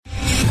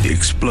The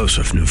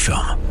explosive new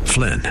film,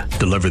 Flynn,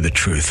 deliver the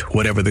truth,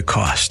 whatever the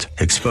cost,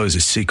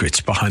 exposes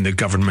secrets behind the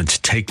government's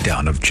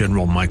takedown of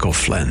General Michael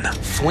Flynn.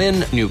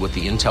 Flynn knew what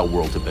the intel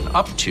world had been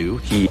up to.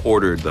 He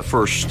ordered the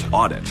first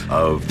audit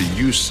of the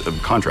use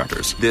of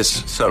contractors.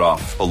 This set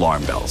off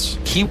alarm bells.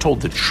 He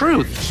told the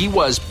truth. He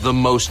was the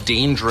most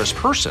dangerous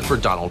person for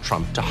Donald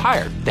Trump to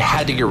hire. They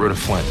had to get rid of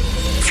Flynn.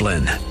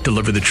 Flynn,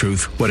 deliver the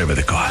truth, whatever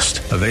the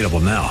cost. Available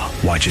now.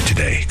 Watch it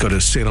today. Go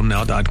to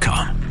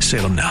salemnow.com.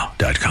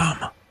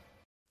 salemnow.com.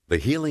 The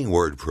Healing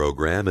Word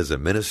program is a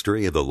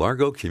ministry of the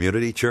Largo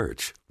Community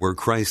Church, where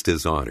Christ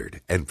is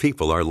honored and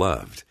people are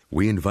loved.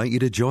 We invite you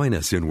to join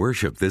us in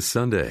worship this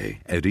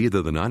Sunday at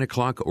either the 9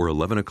 o'clock or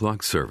 11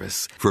 o'clock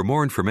service. For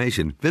more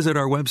information, visit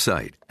our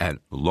website at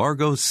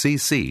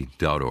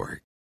largocc.org.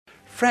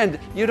 Friend,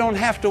 you don't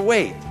have to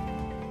wait.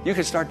 You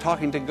can start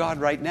talking to God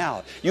right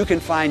now. You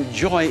can find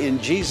joy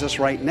in Jesus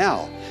right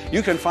now.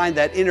 You can find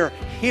that inner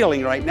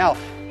healing right now.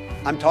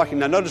 I'm talking,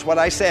 now notice what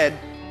I said,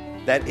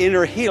 that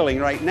inner healing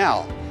right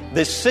now.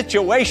 This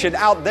situation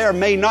out there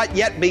may not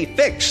yet be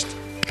fixed,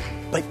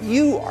 but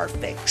you are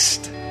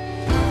fixed.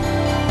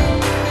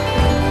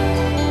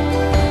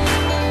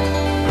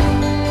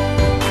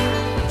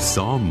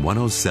 Psalm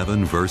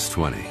 107, verse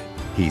 20.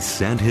 He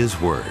sent His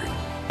word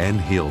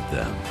and healed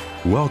them.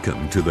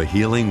 Welcome to the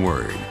Healing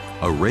Word,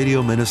 a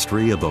radio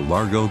ministry of the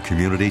Largo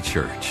Community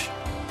Church.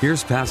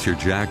 Here's Pastor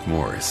Jack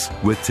Morris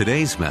with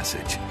today's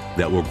message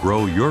that will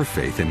grow your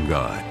faith in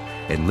God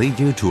and lead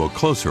you to a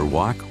closer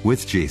walk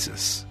with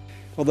Jesus.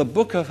 Well, the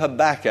book of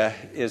Habakkuk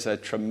is a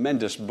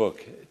tremendous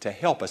book to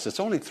help us. It's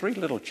only 3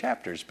 little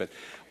chapters, but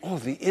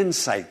the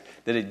insight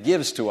that it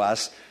gives to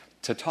us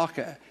to talk,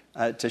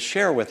 to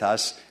share with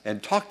us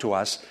and talk to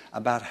us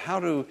about how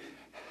to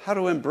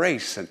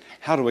embrace and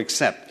how to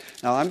accept.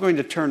 Now, I'm going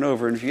to turn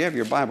over, and if you have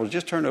your Bible,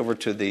 just turn over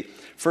to the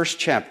first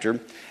chapter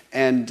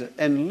and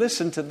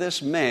listen to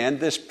this man,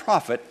 this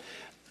prophet,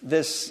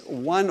 this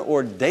one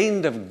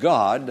ordained of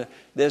God,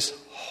 this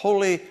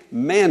holy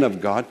man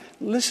of God.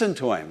 Listen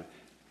to him.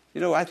 You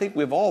know, I think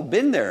we've all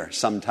been there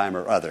sometime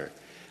or other.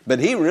 But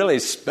he really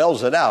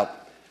spells it out.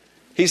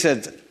 He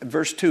said,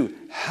 verse 2,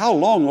 "How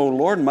long, O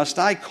Lord, must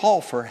I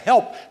call for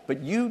help,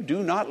 but you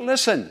do not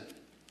listen?"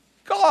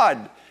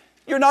 God,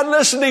 you're not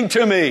listening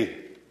to me.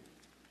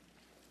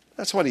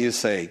 That's what he is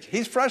saying.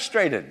 He's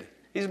frustrated.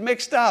 He's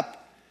mixed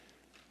up.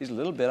 He's a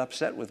little bit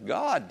upset with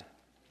God.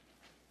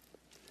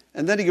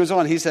 And then he goes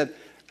on. He said,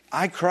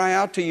 "I cry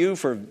out to you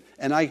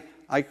and I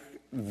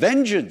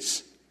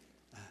vengeance,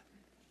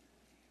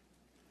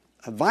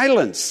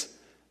 violence,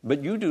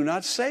 but you do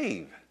not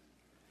save."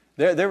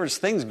 There was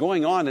things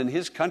going on in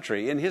his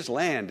country, in his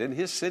land, in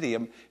his city,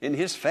 in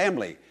his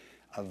family.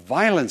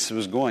 Violence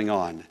was going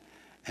on.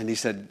 And he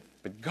said,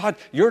 "But God,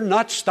 you're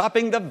not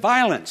stopping the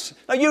violence."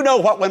 Now, you know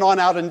what went on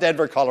out in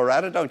Denver,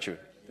 Colorado, don't you,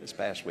 this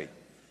past week?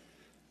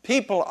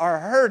 People are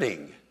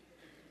hurting.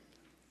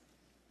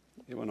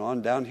 It went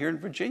on down here in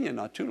Virginia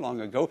not too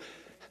long ago.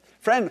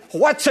 Friend,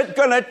 what's it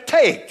going to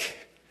take?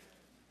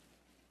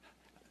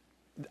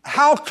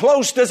 How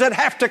close does it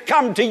have to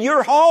come to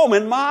your home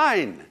and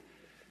mine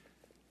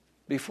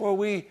before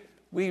we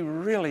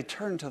really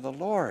turn to the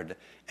Lord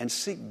and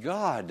seek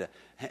God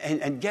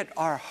and get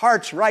our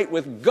hearts right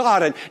with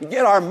God and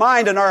get our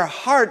mind and our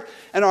heart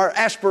and our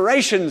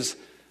aspirations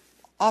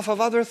off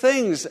of other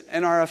things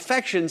and our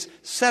affections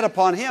set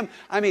upon Him?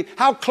 I mean,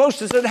 how close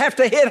does it have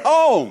to hit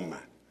home?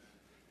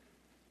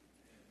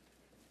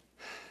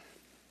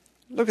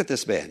 Look at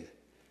this man.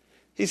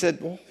 He said,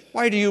 "Well,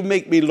 why do you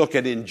make me look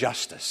at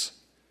injustice?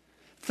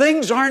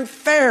 Things aren't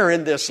fair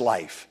in this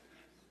life.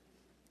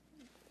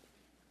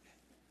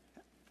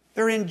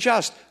 They're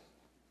unjust.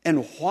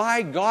 And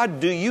why, God,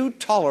 do you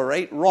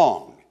tolerate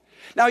wrong?"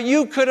 Now,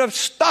 you could have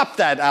stopped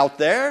that out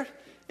there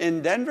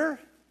in Denver.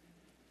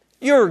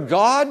 You're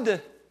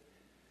God.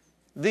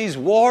 These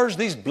wars,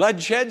 these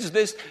bloodsheds,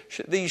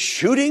 these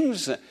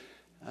shootings,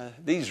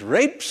 these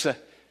rapes,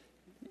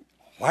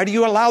 why do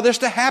you allow this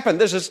to happen?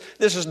 This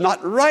is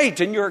not right,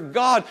 and you're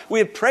God. We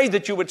have prayed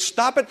that you would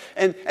stop it,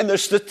 and the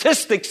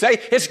statistics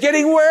say it's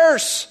getting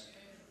worse.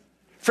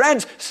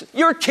 Friends,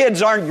 your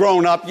kids aren't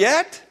grown up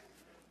yet.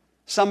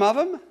 Some of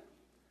them.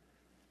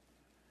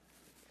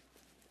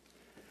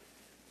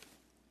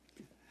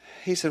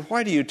 He said,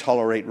 "Why do you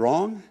tolerate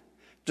wrong?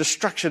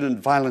 Destruction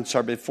and violence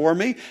are before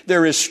me.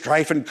 There is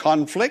strife and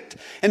conflict."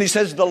 And he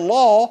says, the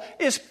law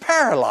is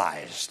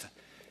paralyzed.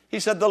 He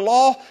said, the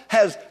law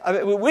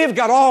we've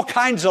got all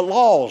kinds of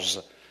laws,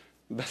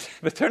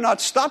 but they're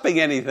not stopping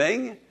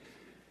anything.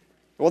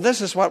 Well,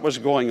 this is what was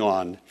going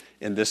on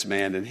in this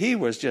man, and he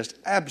was just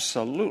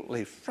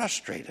absolutely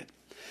frustrated.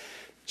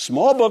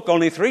 Small book,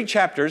 only 3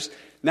 chapters.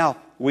 Now,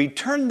 we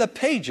turn the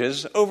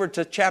pages over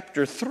to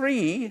chapter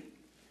 3,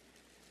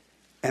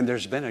 and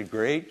there's been a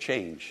great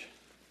change.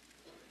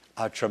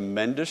 A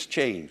tremendous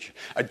change.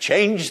 A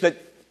change that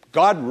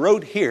God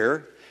wrote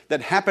here,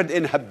 that happened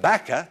in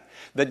Habakkuk,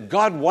 that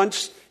God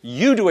wants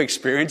you to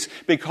experience,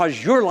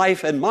 because your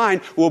life and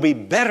mine will be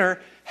better,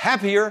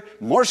 happier,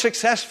 more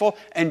successful,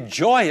 and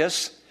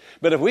joyous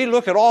But if we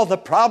look at all the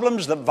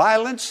problems, the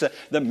violence,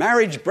 the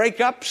marriage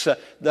breakups,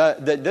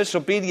 the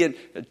disobedient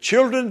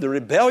children, the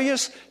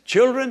rebellious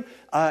children,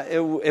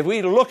 if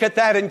we look at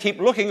that and keep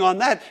looking on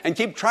that and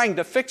keep trying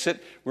to fix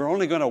it, we're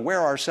only going to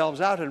wear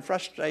ourselves out and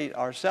frustrate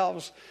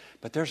ourselves.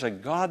 But there's a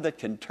God that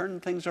can turn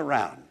things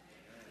around.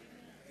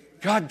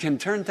 God can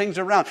turn things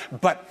around.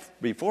 But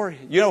before,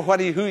 you know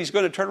who He's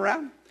going to turn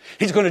around?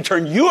 He's going to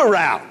turn you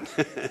around.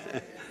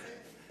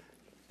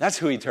 That's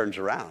who He turns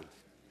around.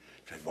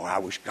 Boy, I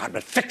wish God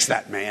would fix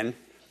that man.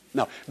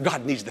 No,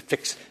 God needs to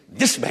fix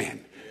this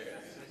man.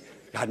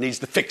 God needs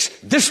to fix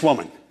this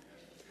woman.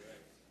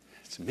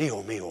 It's me,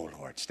 oh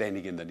Lord,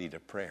 standing in the need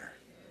of prayer.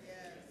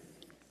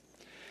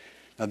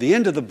 Now, the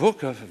end of the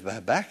book of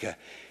Habakkuk,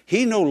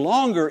 he no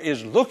longer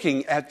is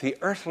looking at the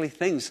earthly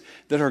things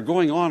that are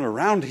going on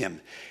around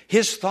him.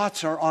 His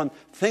thoughts are on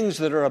things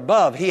that are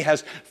above. He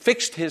has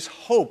fixed his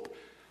hope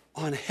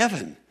on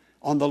heaven,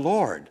 on the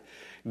Lord.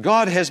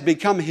 God has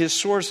become his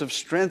source of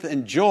strength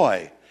and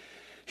joy.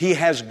 He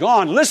has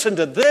gone, listen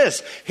to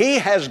this, he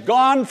has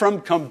gone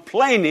from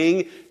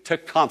complaining to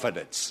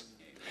confidence.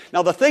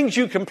 Now, the things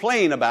you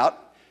complain about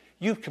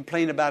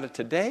it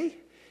today,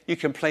 you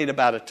complain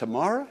about it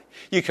tomorrow,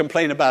 you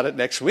complain about it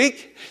next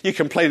week, you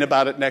complain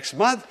about it next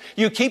month.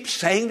 You keep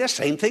saying the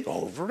same thing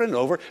over and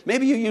over.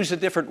 Maybe you use a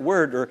different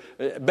word,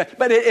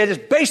 but it is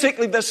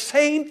basically the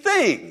same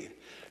thing.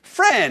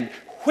 Friend,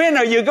 when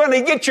are you going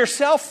to get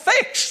yourself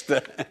fixed?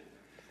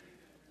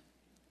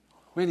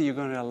 When are you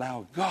going to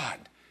allow God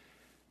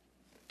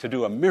to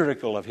do a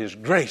miracle of His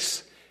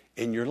grace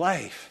in your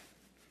life?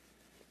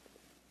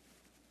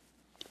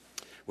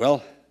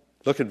 Well,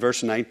 look at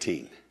verse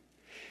 19.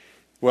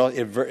 Well,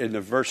 in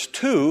verse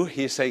 2,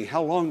 he's saying,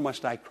 how long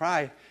must I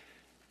cry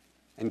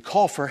and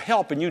call for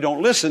help and you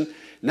don't listen?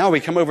 Now we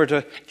come over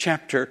to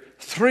chapter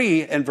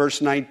 3 and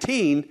verse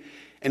 19,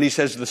 and he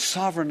says, the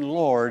sovereign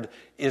Lord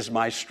is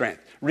my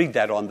strength. Read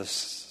that on the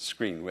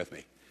screen with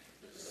me.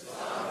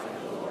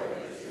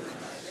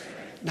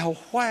 Now,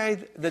 why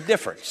the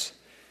difference?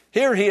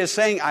 Here he is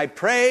saying, I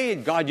pray,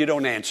 and God, you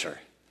don't answer.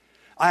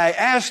 I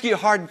ask you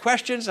hard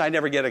questions, I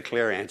never get a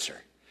clear answer.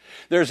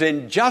 There's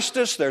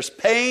injustice, there's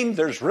pain,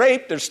 there's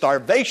rape, there's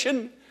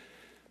starvation.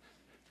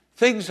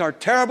 Things are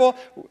terrible.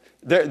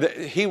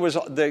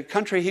 The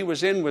country he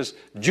was in was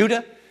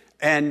Judah,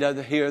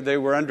 and here they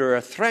were under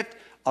a threat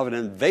of an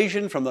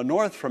invasion from the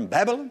north, from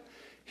Babylon.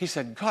 He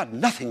said, God,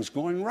 nothing's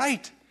going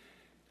right.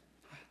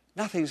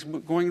 Nothing's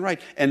going right.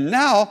 And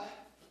now,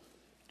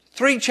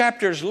 3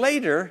 chapters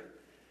later,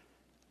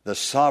 the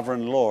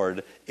sovereign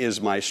Lord is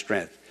my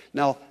strength.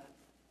 Now,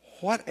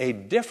 what a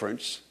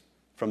difference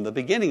from the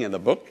beginning of the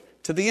book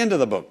to the end of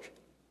the book.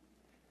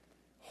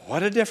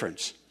 What a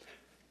difference.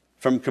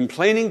 From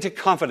complaining to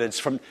confidence,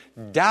 from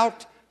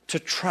doubt to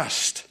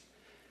trust.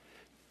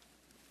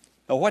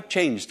 Now, what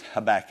changed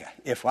Habakkuk?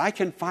 If I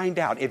can find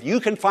out, if you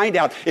can find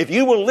out, if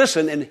you will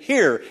listen and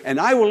hear, and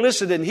I will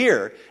listen and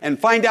hear, and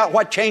find out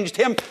what changed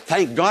him,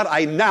 thank God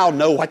I now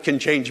know what can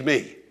change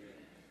me.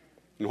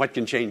 And what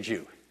can change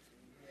you?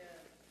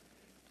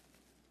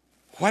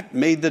 What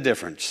made the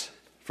difference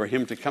for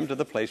him to come to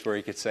the place where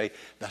he could say,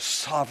 the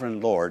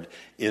sovereign Lord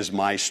is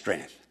my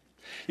strength?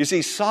 You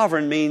see,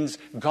 sovereign means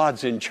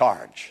God's in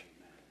charge.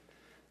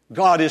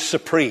 God is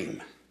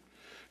supreme.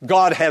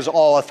 God has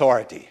all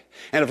authority.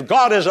 And if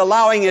God is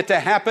allowing it to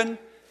happen,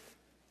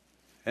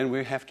 then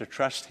we have to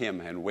trust Him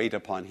and wait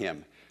upon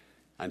Him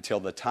until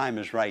the time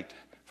is right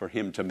for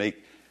Him to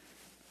make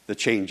the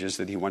changes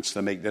that He wants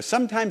to make.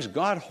 Sometimes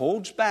God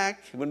holds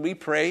back when we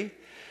pray.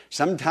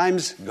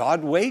 Sometimes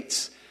God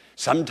waits.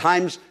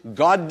 Sometimes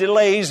God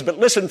delays. But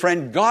listen,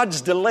 friend,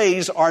 God's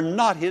delays are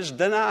not His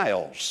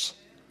denials.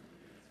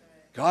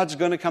 God's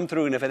going to come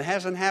through. And if it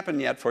hasn't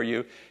happened yet for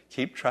you,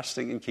 keep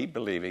trusting and keep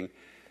believing.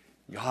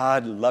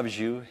 God loves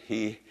you.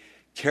 He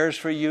cares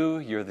for you.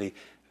 You're the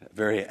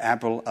very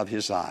apple of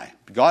His eye.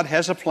 God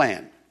has a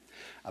plan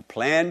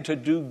to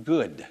do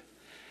good.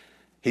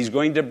 He's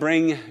going to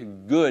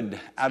bring good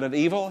out of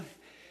evil.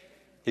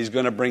 He's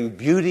going to bring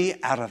beauty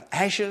out of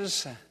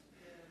ashes.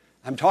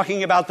 I'm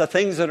talking about the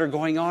things that are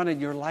going on in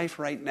your life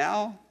right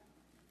now.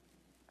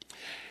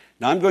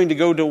 Now I'm going to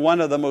go to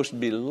one of the most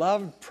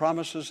beloved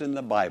promises in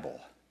the Bible.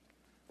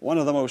 One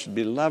of the most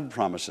beloved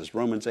promises,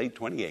 Romans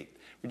 8:28.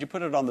 Would you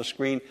put it on the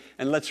screen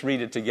and let's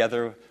read it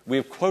together?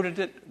 We've quoted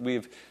it,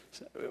 we've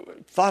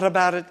thought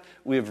about it,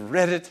 we've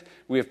read it,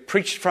 we've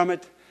preached from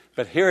it,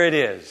 but here it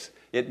is.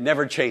 It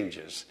never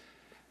changes.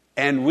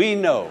 And we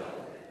know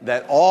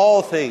that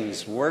all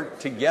things work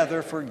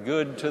together for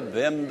good to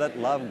them that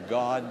love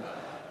God,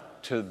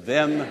 to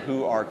them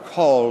who are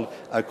called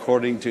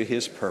according to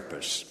His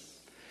purpose.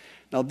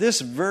 Now,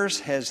 this verse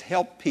has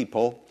helped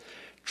people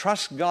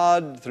trust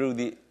God through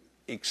the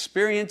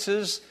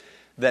experiences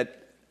that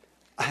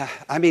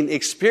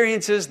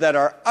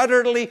are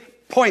utterly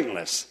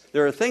pointless.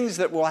 There are things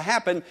that will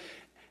happen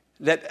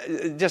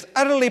that just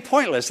utterly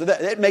pointless.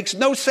 It makes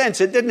no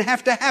sense. It didn't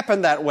have to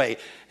happen that way.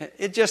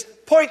 It's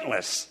just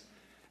pointless.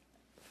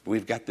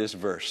 We've got this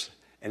verse,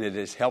 and it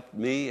has helped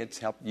me, it's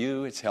helped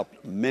you, it's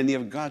helped many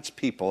of God's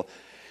people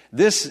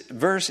This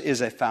verse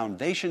is a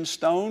foundation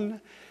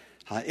stone.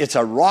 It's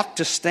a rock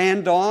to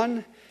stand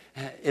on.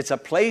 It's a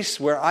place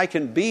where I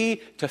can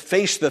be to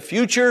face the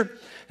future,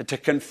 to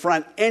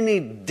confront any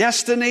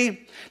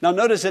destiny. Now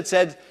notice it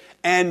said,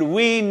 and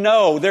we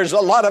know. There's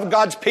a lot of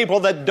God's people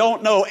that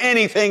don't know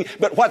anything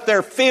but what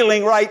they're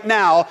feeling right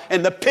now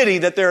and the pity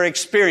that they're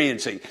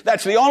experiencing.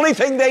 That's the only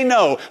thing they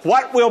know.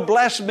 What will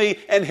bless me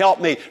and help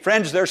me?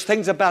 Friends, there's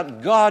things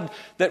about God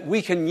that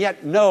we can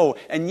yet know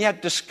and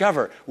yet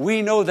discover.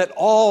 We know that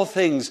all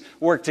things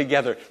work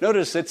together.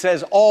 Notice it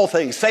says all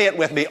things. Say it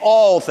with me,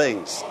 all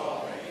things.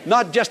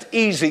 Not just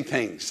easy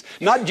things.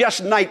 Not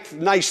just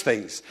nice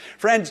things.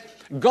 Friends,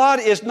 God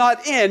is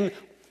not in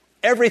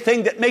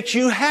everything that makes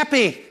you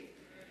happy.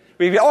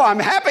 Oh, I'm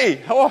happy.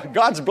 Oh,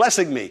 God's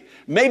blessing me.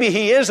 Maybe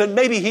He is and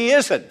maybe He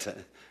isn't.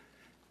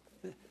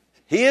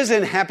 He is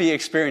in happy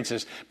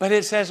experiences. But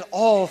it says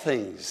all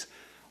things,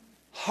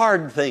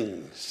 hard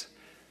things,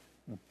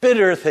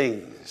 bitter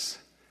things,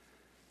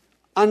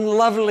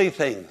 unlovely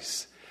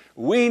things.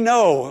 We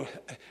know.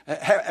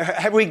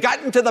 Have we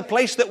gotten to the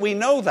place that we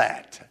know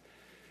that?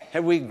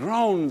 Have we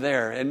grown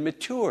there and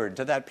matured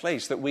to that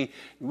place that we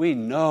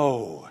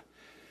know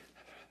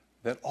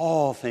that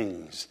all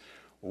things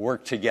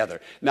work together?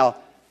 Now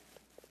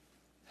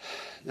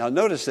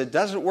notice it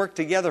doesn't work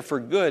together for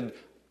good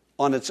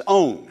on its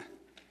own.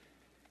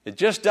 It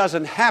just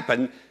doesn't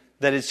happen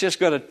that it's just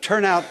going to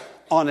turn out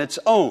on its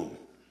own.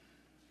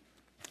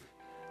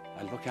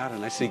 I look out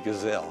and I see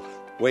Gazelle.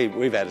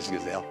 We've had his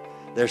Gazelle.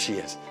 There she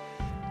is.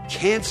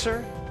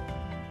 Cancer,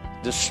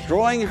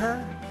 destroying her,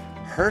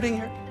 hurting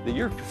her.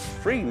 You're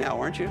free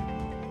now, aren't you?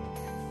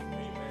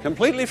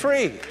 Completely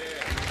free.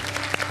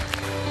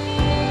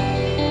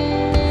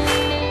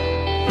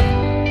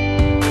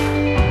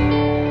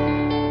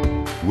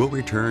 We'll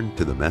return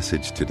to the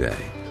message today,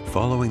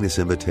 following this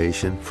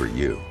invitation for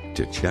you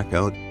to check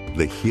out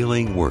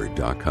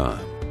thehealingword.com.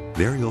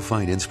 There you'll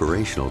find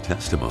inspirational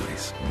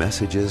testimonies,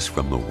 messages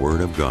from the Word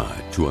of God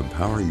to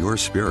empower your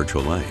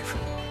spiritual life,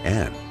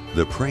 and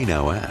the Pray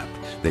Now app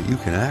that you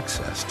can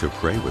access to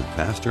pray with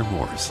Pastor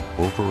Morse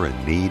over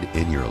a need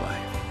in your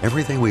life.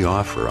 Everything we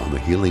offer on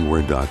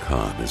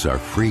thehealingword.com is our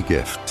free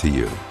gift to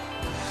you.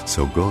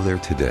 So go there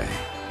today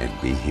and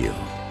be healed.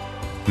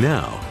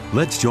 Now,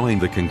 let's join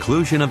the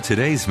conclusion of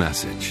today's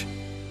message.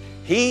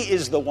 He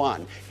is the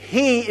one.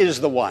 He is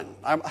the one.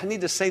 I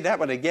need to say that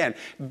one again.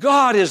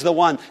 God is the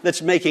one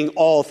that's making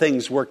all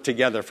things work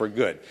together for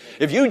good.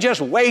 If you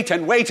just wait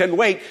and wait and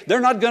wait, they're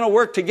not going to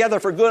work together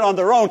for good on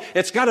their own.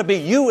 It's got to be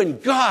you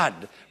and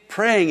God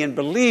praying and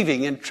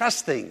believing and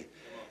trusting.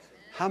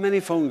 How many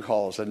phone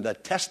calls and the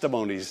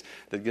testimonies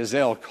that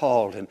Gazelle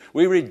called, and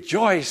we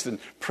rejoiced and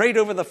prayed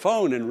over the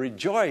phone and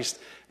rejoiced,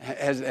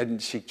 and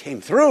she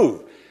came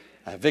through.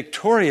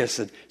 Victorious,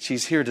 and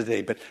she's here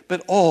today.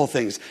 But all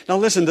things. Now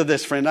listen to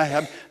this, friend.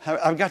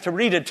 I've got to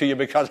read it to you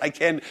because I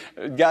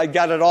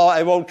got it all.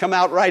 It won't come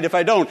out right if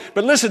I don't.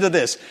 But listen to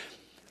this.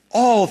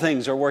 All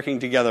things are working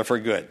together for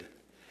good.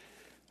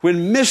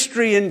 When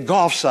mystery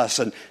engulfs us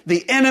and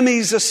the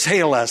enemies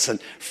assail us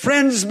and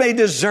friends may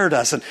desert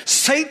us and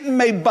Satan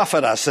may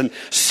buffet us and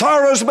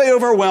sorrows may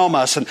overwhelm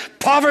us and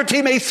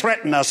poverty may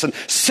threaten us and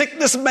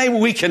sickness may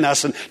weaken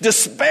us and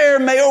despair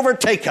may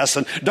overtake us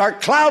and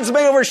dark clouds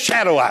may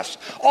overshadow us.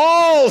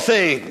 All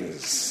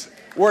things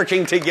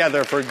working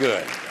together for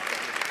good.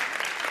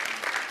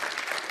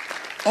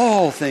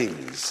 All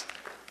things.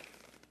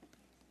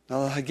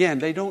 Now, again,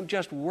 they don't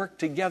just work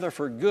together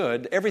for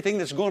good. Everything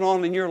that's going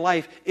on in your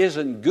life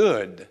isn't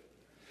good.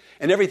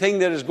 And everything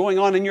that is going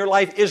on in your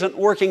life isn't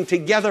working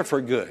together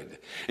for good.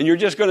 And you're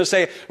just going to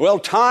say, well,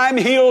 time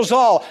heals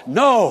all.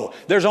 No,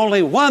 there's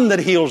only one that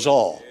heals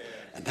all.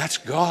 And that's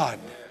God.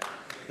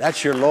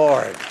 That's your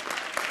Lord.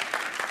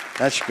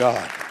 That's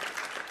God.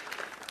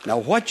 Now,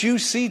 what you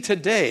see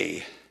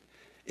today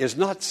is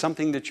not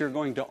something that you're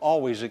going to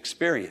always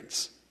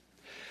experience.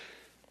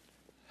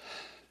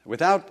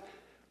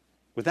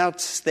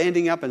 Without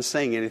standing up and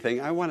saying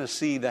anything, I want to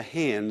see the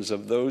hands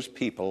of those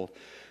people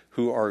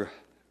who are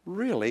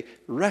really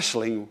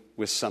wrestling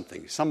with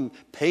something. Some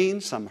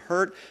pain, some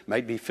hurt,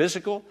 might be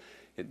physical,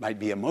 it might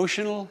be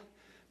emotional,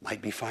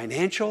 might be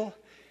financial,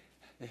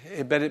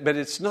 but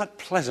it's not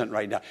pleasant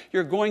right now.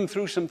 You're going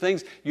through some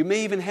things. You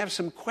may even have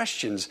some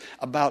questions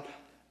about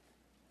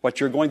what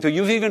you're going through.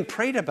 You've even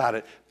prayed about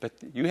it, but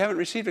you haven't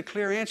received a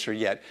clear answer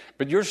yet,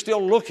 but you're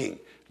still looking.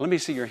 Let me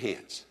see your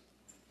hands.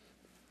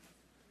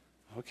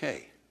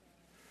 Okay.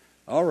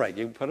 All right,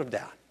 you can put them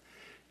down.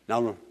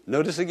 Now,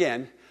 notice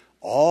again,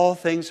 all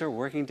things are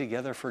working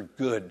together for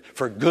good,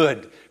 for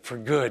good, for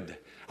good.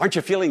 Aren't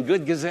you feeling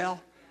good,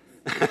 Gazelle?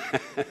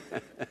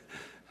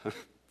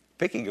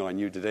 Picking on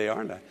you today,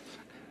 aren't I?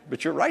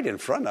 But you're right in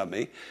front of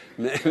me.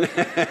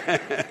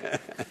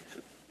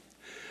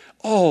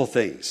 All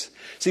things.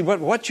 See, but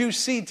what you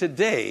see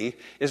today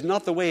is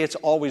not the way it's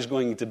always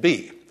going to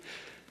be.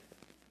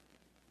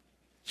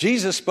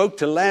 Jesus spoke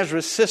to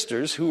Lazarus'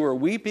 sisters who were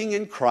weeping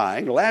and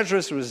crying.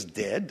 Lazarus was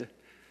dead.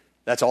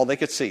 That's all they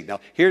could see.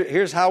 Now,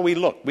 here's how we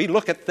look. We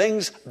look at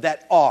things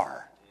that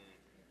are.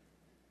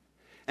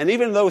 And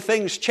even though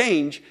things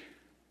change,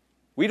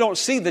 we don't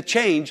see the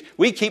change.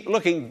 We keep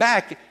looking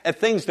back at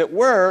things that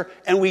were,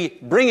 and we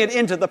bring it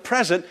into the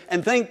present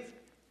and think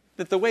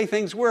that the way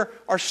things were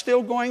are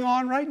still going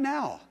on right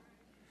now.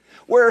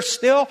 We're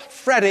still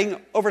fretting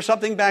over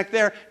something back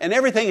there, and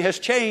everything has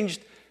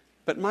changed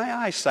but my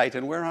eyesight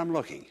and where I'm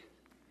looking.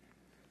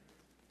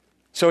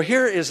 So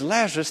here is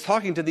Lazarus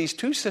talking to these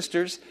two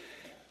sisters.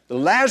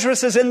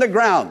 Lazarus is in the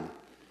ground.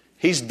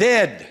 He's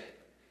dead.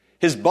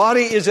 His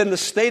body is in the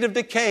state of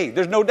decay.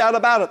 There's no doubt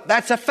about it.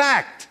 That's a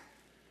fact.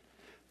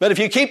 But if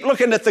you keep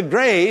looking at the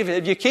grave,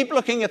 if you keep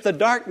looking at the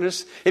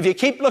darkness, if you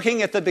keep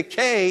looking at the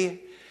decay,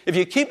 if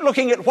you keep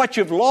looking at what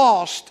you've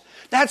lost,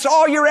 that's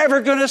all you're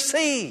ever going to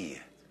see.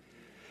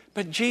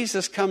 But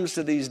Jesus comes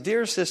to these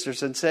dear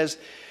sisters and says,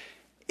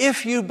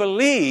 if you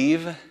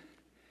believe,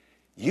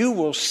 you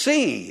will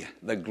see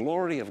the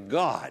glory of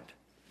God.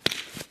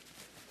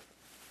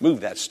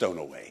 Move that stone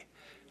away.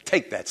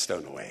 Take that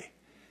stone away.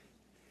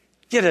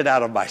 Get it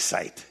out of my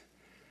sight.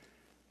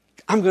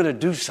 I'm going to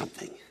do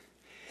something.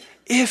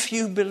 If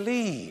you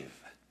believe,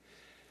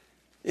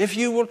 if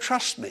you will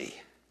trust me,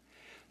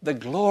 the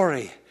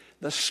glory,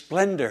 the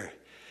splendor,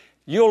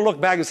 you'll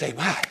look back and say,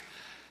 wow,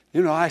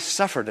 I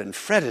suffered and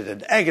fretted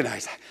and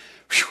agonized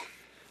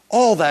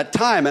all that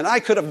time, and I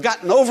could have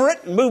gotten over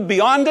it and moved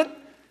beyond it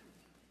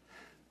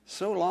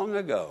so long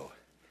ago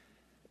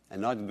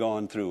and not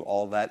gone through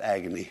all that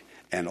agony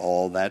and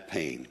all that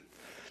pain.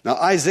 Now,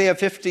 Isaiah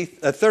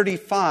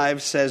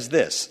 35 says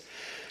this,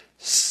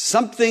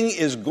 something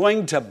is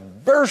going to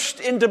burst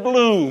into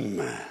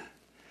bloom.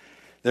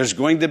 There's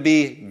going to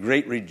be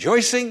great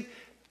rejoicing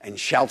and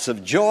shouts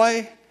of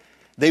joy.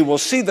 They will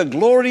see the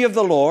glory of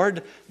the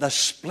Lord, the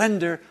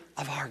splendor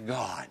of our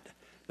God.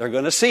 They're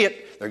going to see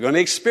it. They're going to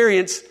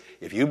experience,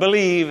 if you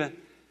believe.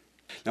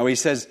 Now he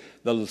says,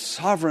 the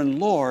sovereign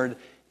Lord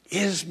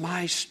is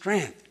my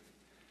strength.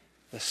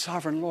 The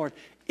sovereign Lord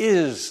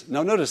is.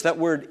 Now notice that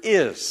word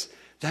is.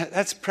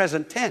 That's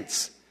present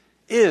tense.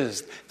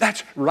 Is.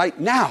 That's right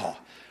now.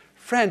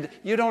 Friend,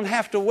 you don't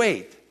have to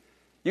wait.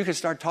 You can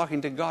start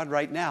talking to God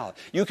right now.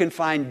 You can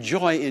find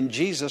joy in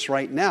Jesus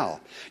right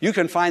now. You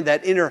can find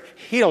that inner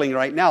healing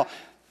right now.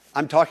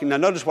 Now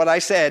notice what I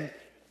said,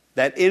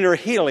 that inner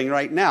healing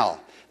right now.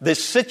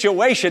 This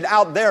situation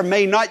out there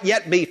may not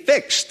yet be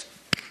fixed,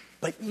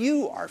 but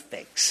you are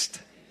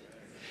fixed.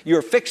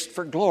 You're fixed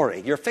for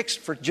glory. You're fixed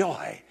for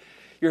joy.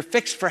 You're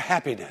fixed for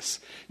happiness.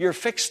 You're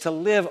fixed to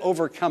live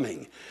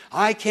overcoming.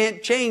 I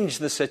can't change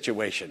the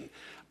situation.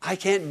 I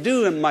can't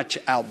do much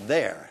out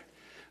there.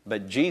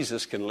 But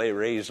Jesus can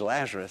raise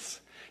Lazarus.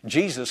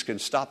 Jesus can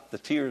stop the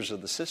tears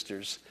of the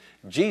sisters.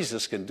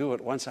 Jesus can do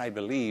it once I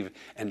believe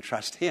and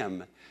trust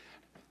Him.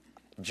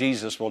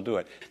 Jesus will do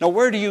it. Now,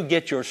 where do you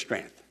get your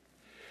strength?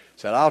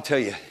 Said, I'll tell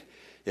you,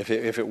 if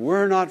it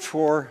were not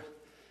for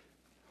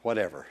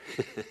whatever,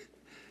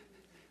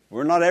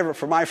 were not ever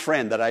for my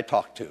friend that I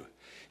talked to,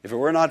 if it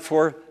were not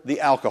for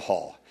the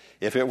alcohol,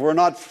 if it were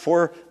not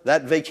for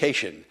that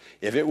vacation,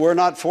 if it were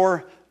not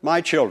for my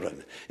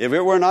children, if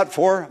it were not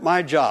for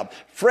my job,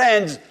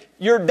 friends,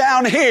 you're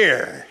down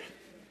here.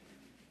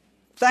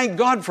 Thank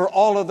God for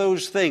all of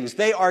those things.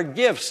 They are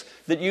gifts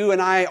that you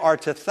and I are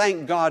to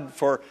thank God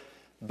for,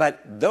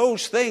 but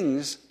those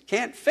things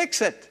can't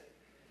fix it.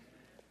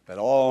 But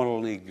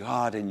only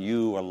God and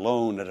you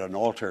alone at an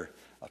altar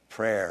of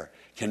prayer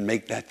can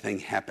make that thing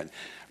happen.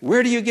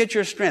 Where do you get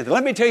your strength?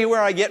 Let me tell you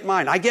where I get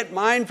mine. I get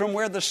mine from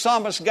where the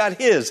psalmist got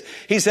his.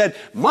 He said,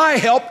 my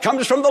help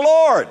comes from the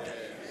Lord.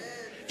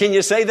 Can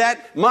you say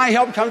that? My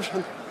help comes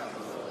from...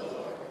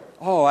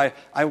 Oh,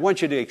 I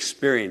want you to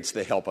experience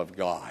the help of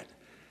God.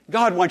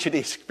 God wants you to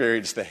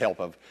experience the help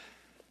of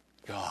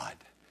God.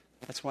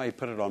 That's why He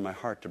put it on my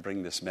heart to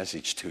bring this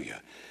message to you.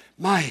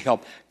 My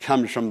help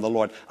comes from the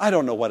Lord. I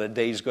don't know what a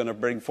day's going to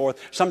bring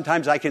forth.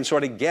 Sometimes I can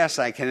sort of guess,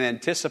 I can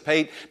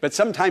anticipate, but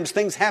sometimes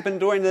things happen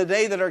during the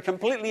day that are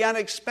completely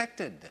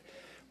unexpected.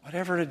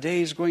 Whatever a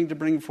day is going to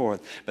bring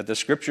forth. But the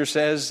Scripture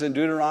says in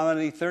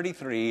Deuteronomy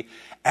 33,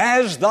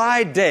 as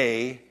thy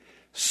day,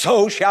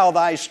 so shall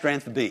thy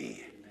strength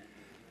be.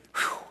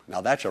 Whew,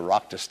 now that's a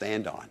rock to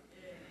stand on.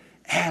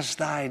 As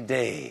thy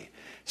day,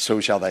 so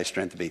shall thy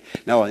strength be.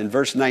 Now in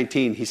verse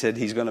 19, he said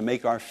He's going to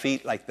make our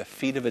feet like the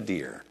feet of a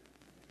deer.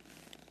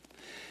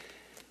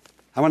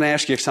 I want to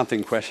ask you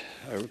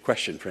a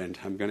question, friend.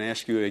 I'm going to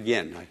ask you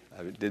again.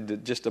 I did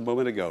it just a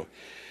moment ago.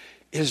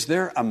 Is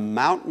there a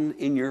mountain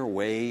in your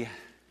way?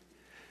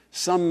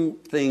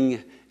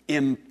 Something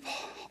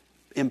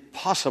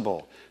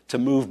impossible to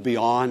move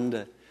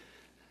beyond?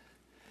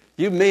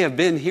 You may have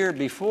been here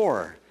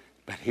before,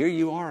 but here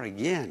you are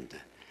again.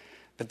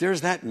 But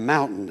there's that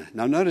mountain.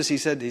 Now notice He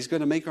said He's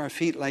going to make our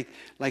feet like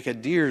a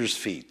deer's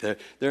feet.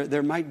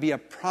 There might be a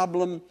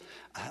problem,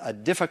 a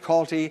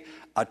difficulty,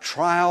 a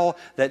trial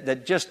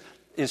that just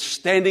is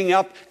standing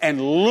up and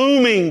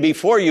looming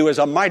before you as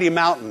a mighty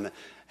mountain.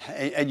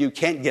 And you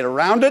can't get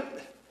around it.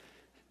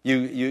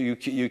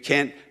 You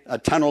can't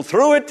tunnel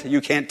through it. You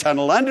can't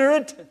tunnel under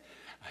it.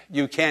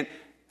 You can't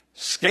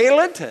scale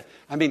it.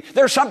 I mean,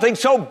 there's something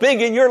so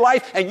big in your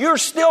life and you're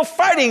still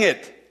fighting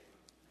it.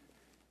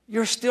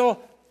 you're still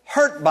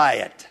hurt by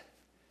it.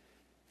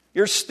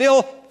 You're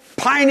still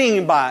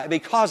pining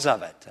because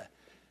of it.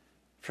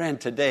 Friend,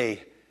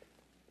 today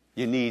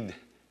you need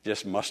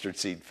just mustard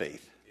seed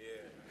faith.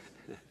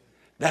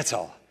 That's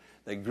all.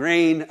 The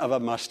grain of a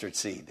mustard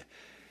seed.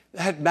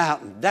 That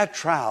mountain, that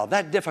trial,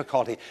 that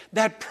difficulty,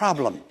 that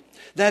problem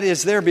that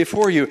is there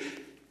before you.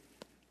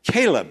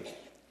 Caleb.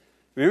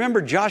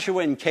 Remember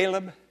Joshua and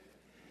Caleb?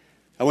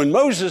 And when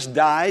Moses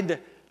died,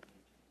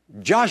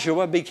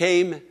 Joshua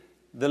became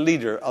the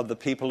leader of the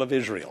people of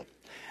Israel.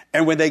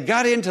 And when they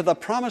got into the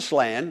promised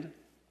land,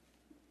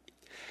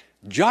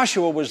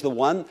 Joshua was the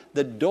one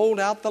that doled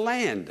out the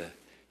land.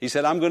 He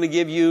said, I'm going to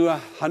give you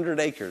 100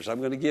 acres. I'm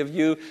going to give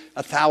you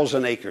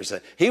 1,000 acres.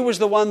 He was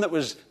the one that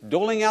was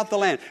doling out the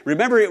land.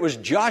 Remember, it was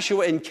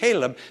Joshua and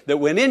Caleb that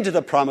went into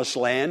the promised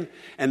land,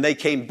 and they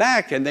came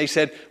back and they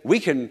said, we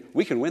can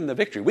win the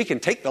victory. We can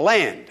take the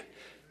land.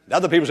 The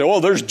other people say, oh,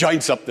 there's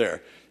giants up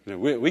there.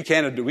 We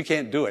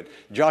can't do it.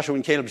 Joshua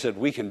and Caleb said,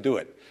 we can do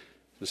it.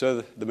 And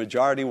so the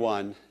majority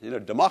won.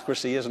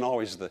 Democracy isn't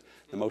always the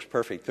most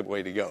perfect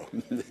way to go.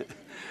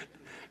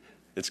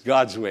 It's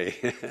God's way.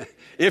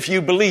 If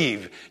you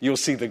believe, you'll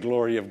see the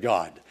glory of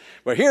God.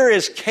 But here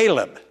is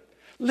Caleb.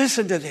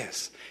 Listen to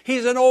this.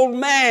 He's an old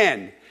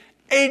man,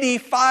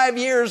 85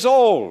 years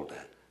old.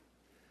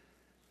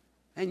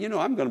 And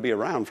I'm going to be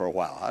around for a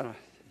while.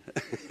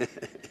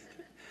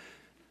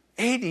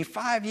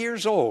 85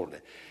 years old.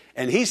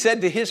 And he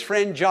said to his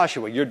friend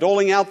Joshua, you're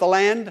doling out the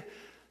land?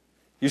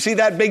 You see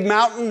that big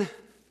mountain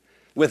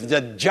with the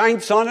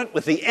giants on it,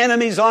 with the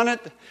enemies on it,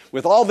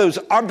 with all those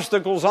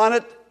obstacles on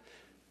it?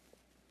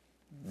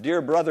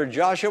 Dear brother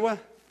Joshua,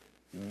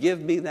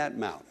 give me that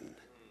mountain.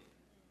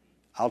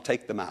 I'll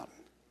take the mountain.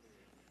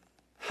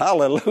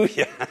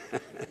 Hallelujah.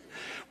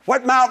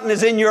 What mountain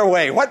is in your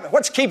way?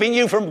 What's keeping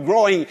you from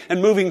growing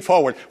and moving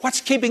forward?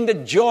 What's keeping the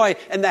joy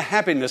and the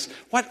happiness?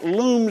 What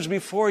looms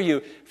before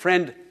you?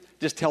 Friend,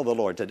 just tell the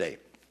Lord today,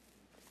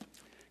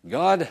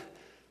 God,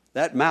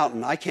 that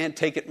mountain, I can't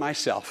take it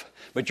myself,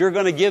 but you're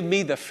going to give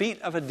me the feet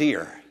of a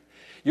deer.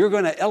 You're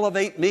going to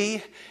elevate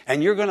me,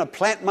 and you're going to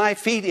plant my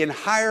feet in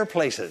higher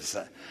places.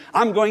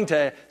 I'm going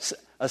to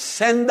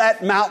ascend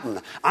that mountain.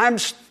 I'm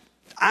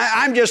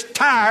just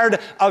tired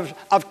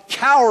of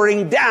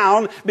cowering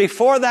down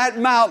before that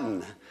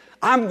mountain.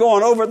 I'm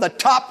going over the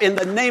top in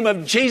the name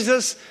of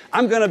Jesus.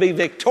 I'm going to be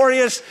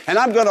victorious, and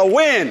I'm going to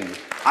win.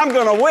 I'm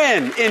going to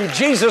win in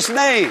Jesus'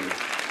 name.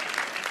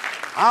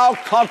 I'll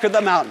conquer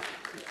the mountain.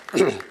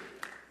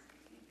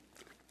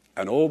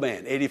 An old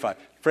man, 85.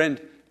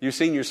 Friend, you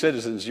senior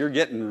citizens, you're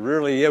getting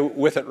really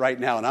with it right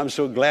now, and I'm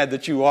so glad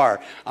that you are.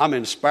 I'm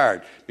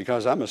inspired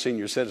because I'm a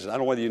senior citizen. I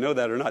don't know whether you know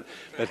that or not,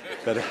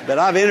 but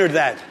I've entered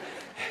that,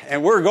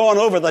 and we're going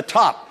over the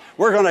top.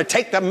 We're going to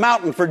take the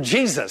mountain for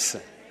Jesus.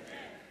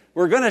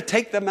 We're going to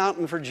take the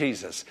mountain for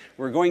Jesus.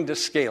 We're going to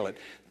scale it.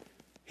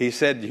 He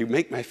said, you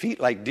make my feet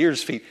like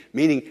deer's feet,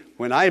 meaning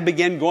when I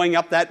begin going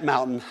up that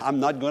mountain,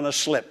 I'm not going to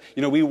slip.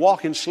 We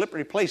walk in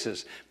slippery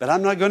places, but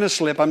I'm not going to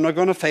slip. I'm not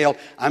going to fail.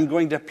 I'm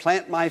going to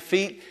plant my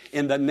feet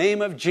in the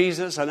name of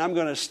Jesus, and I'm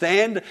going to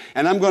stand,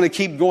 and I'm going to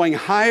keep going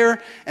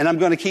higher, and I'm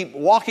going to keep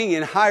walking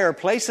in higher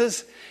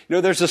places.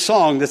 There's a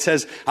song that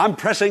says, I'm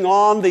pressing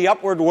on the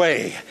upward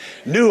way.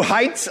 New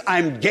heights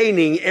I'm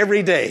gaining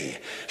every day.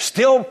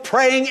 Still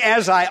praying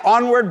as I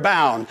onward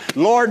bound.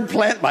 Lord,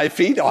 plant my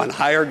feet on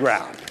higher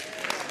ground.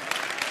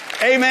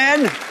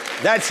 Amen.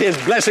 That's His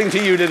blessing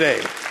to you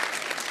today.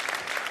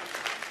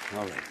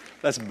 All right.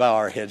 Let's bow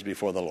our heads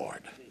before the Lord.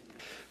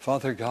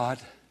 Father God,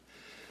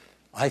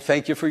 I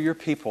thank you for your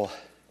people.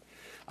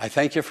 I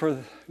thank you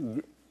for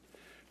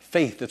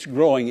faith that's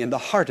growing in the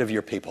heart of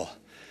your people.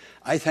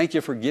 I thank you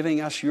for giving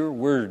us your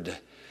word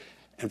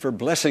and for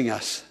blessing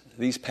us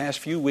these past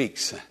few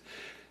weeks.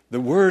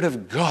 The word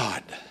of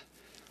God.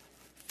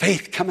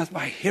 Faith cometh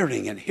by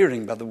hearing, and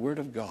hearing by the word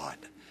of God.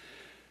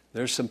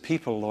 There's some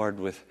people, Lord,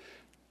 with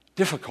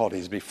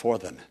difficulties before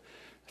them,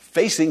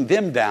 facing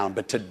them down.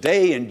 But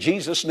today, in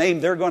Jesus' name,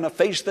 they're going to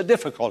face the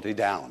difficulty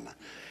down,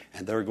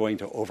 and they're going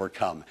to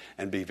overcome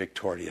and be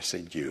victorious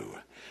in you.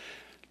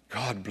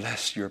 God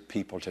bless your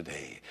people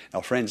today.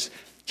 Now, friends,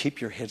 keep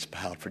your heads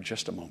bowed for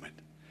just a moment.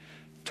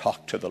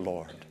 Talk to the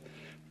Lord.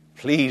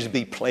 Please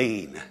be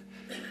plain.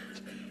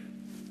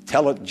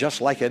 Tell it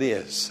just like it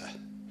is.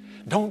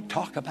 Don't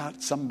talk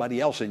about somebody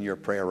else in your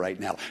prayer right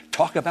now.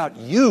 Talk about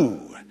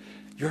you,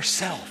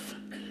 yourself.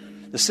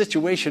 The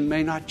situation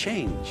may not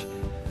change.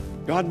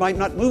 God might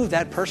not move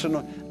that person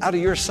out of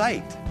your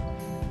sight.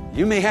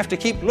 You may have to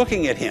keep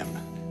looking at him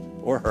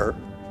or her.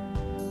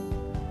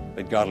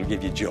 But God will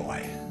give you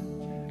joy.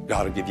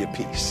 God will give you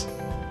peace.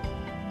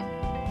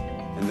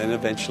 And then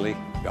eventually,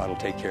 God will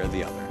take care of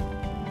the other.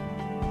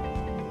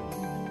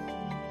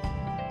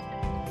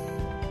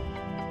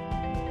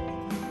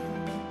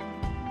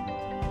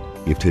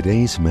 If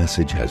today's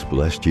message has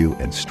blessed you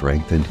and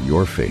strengthened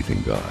your faith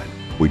in God,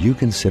 would you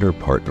consider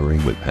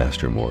partnering with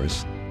Pastor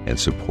Morris and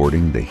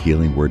supporting the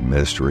Healing Word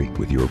Ministry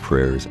with your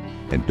prayers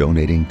and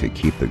donating to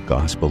keep the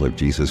gospel of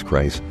Jesus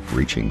Christ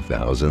reaching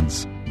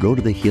thousands? Go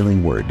to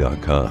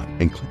thehealingword.com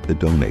and click the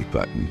donate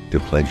button to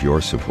pledge your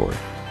support.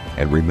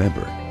 And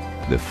remember,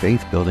 the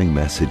faith-building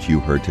message you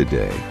heard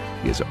today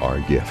is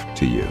our gift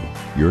to you.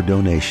 Your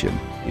donation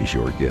is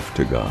your gift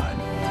to God.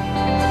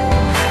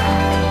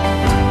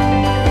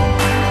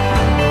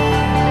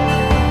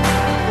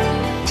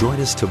 Join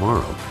us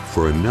tomorrow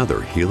for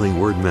another Healing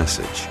Word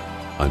message.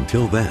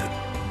 Until then,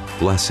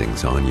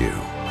 blessings on you.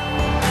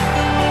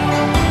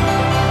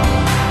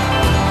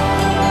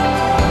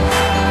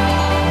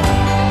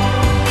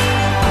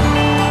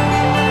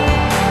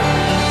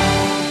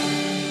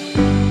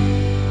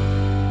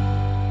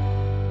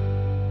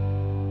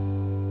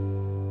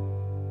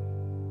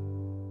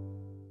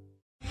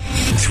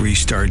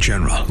 Three-star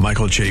General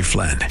Michael J.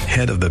 Flynn,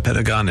 head of the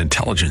Pentagon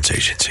Intelligence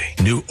Agency,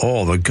 knew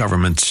all the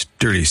government's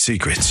dirty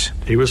secrets.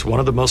 He was one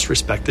of the most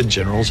respected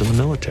generals in the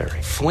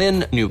military.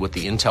 Flynn knew what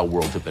the intel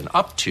world had been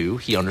up to.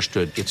 He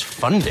understood its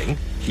funding.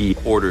 He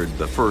ordered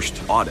the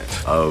first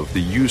audit of the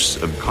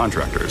use of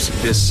contractors.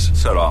 This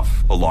set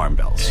off alarm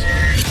bells.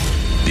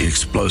 The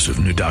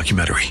explosive new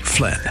documentary,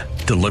 Flynn,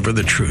 Deliver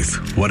the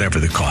Truth, Whatever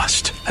the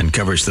Cost,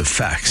 uncovers the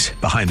facts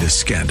behind this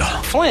scandal.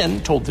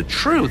 Flynn told the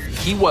truth.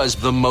 He was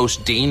the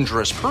most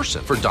dangerous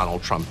person for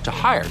Donald Trump to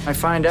hire. I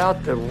find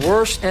out the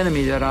worst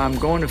enemy that I'm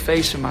going to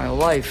face in my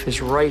life is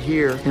right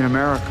here in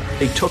America.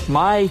 They took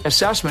my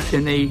assessment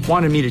and they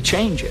wanted me to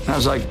change it. And I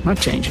was like, I'm not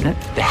changing it.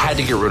 They had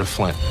to get rid of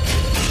Flynn.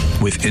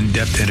 With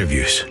in-depth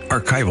interviews,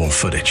 archival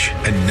footage,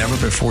 and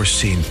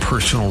never-before-seen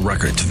personal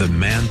records of the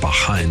man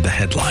behind the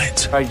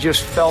headlines. I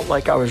just felt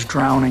like I was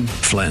drowning.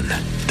 Flynn,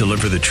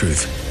 Deliver the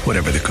Truth,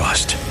 Whatever the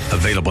Cost.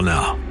 Available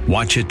now.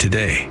 Watch it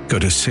today. Go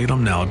to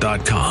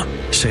salemnow.com.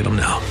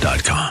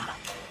 salemnow.com.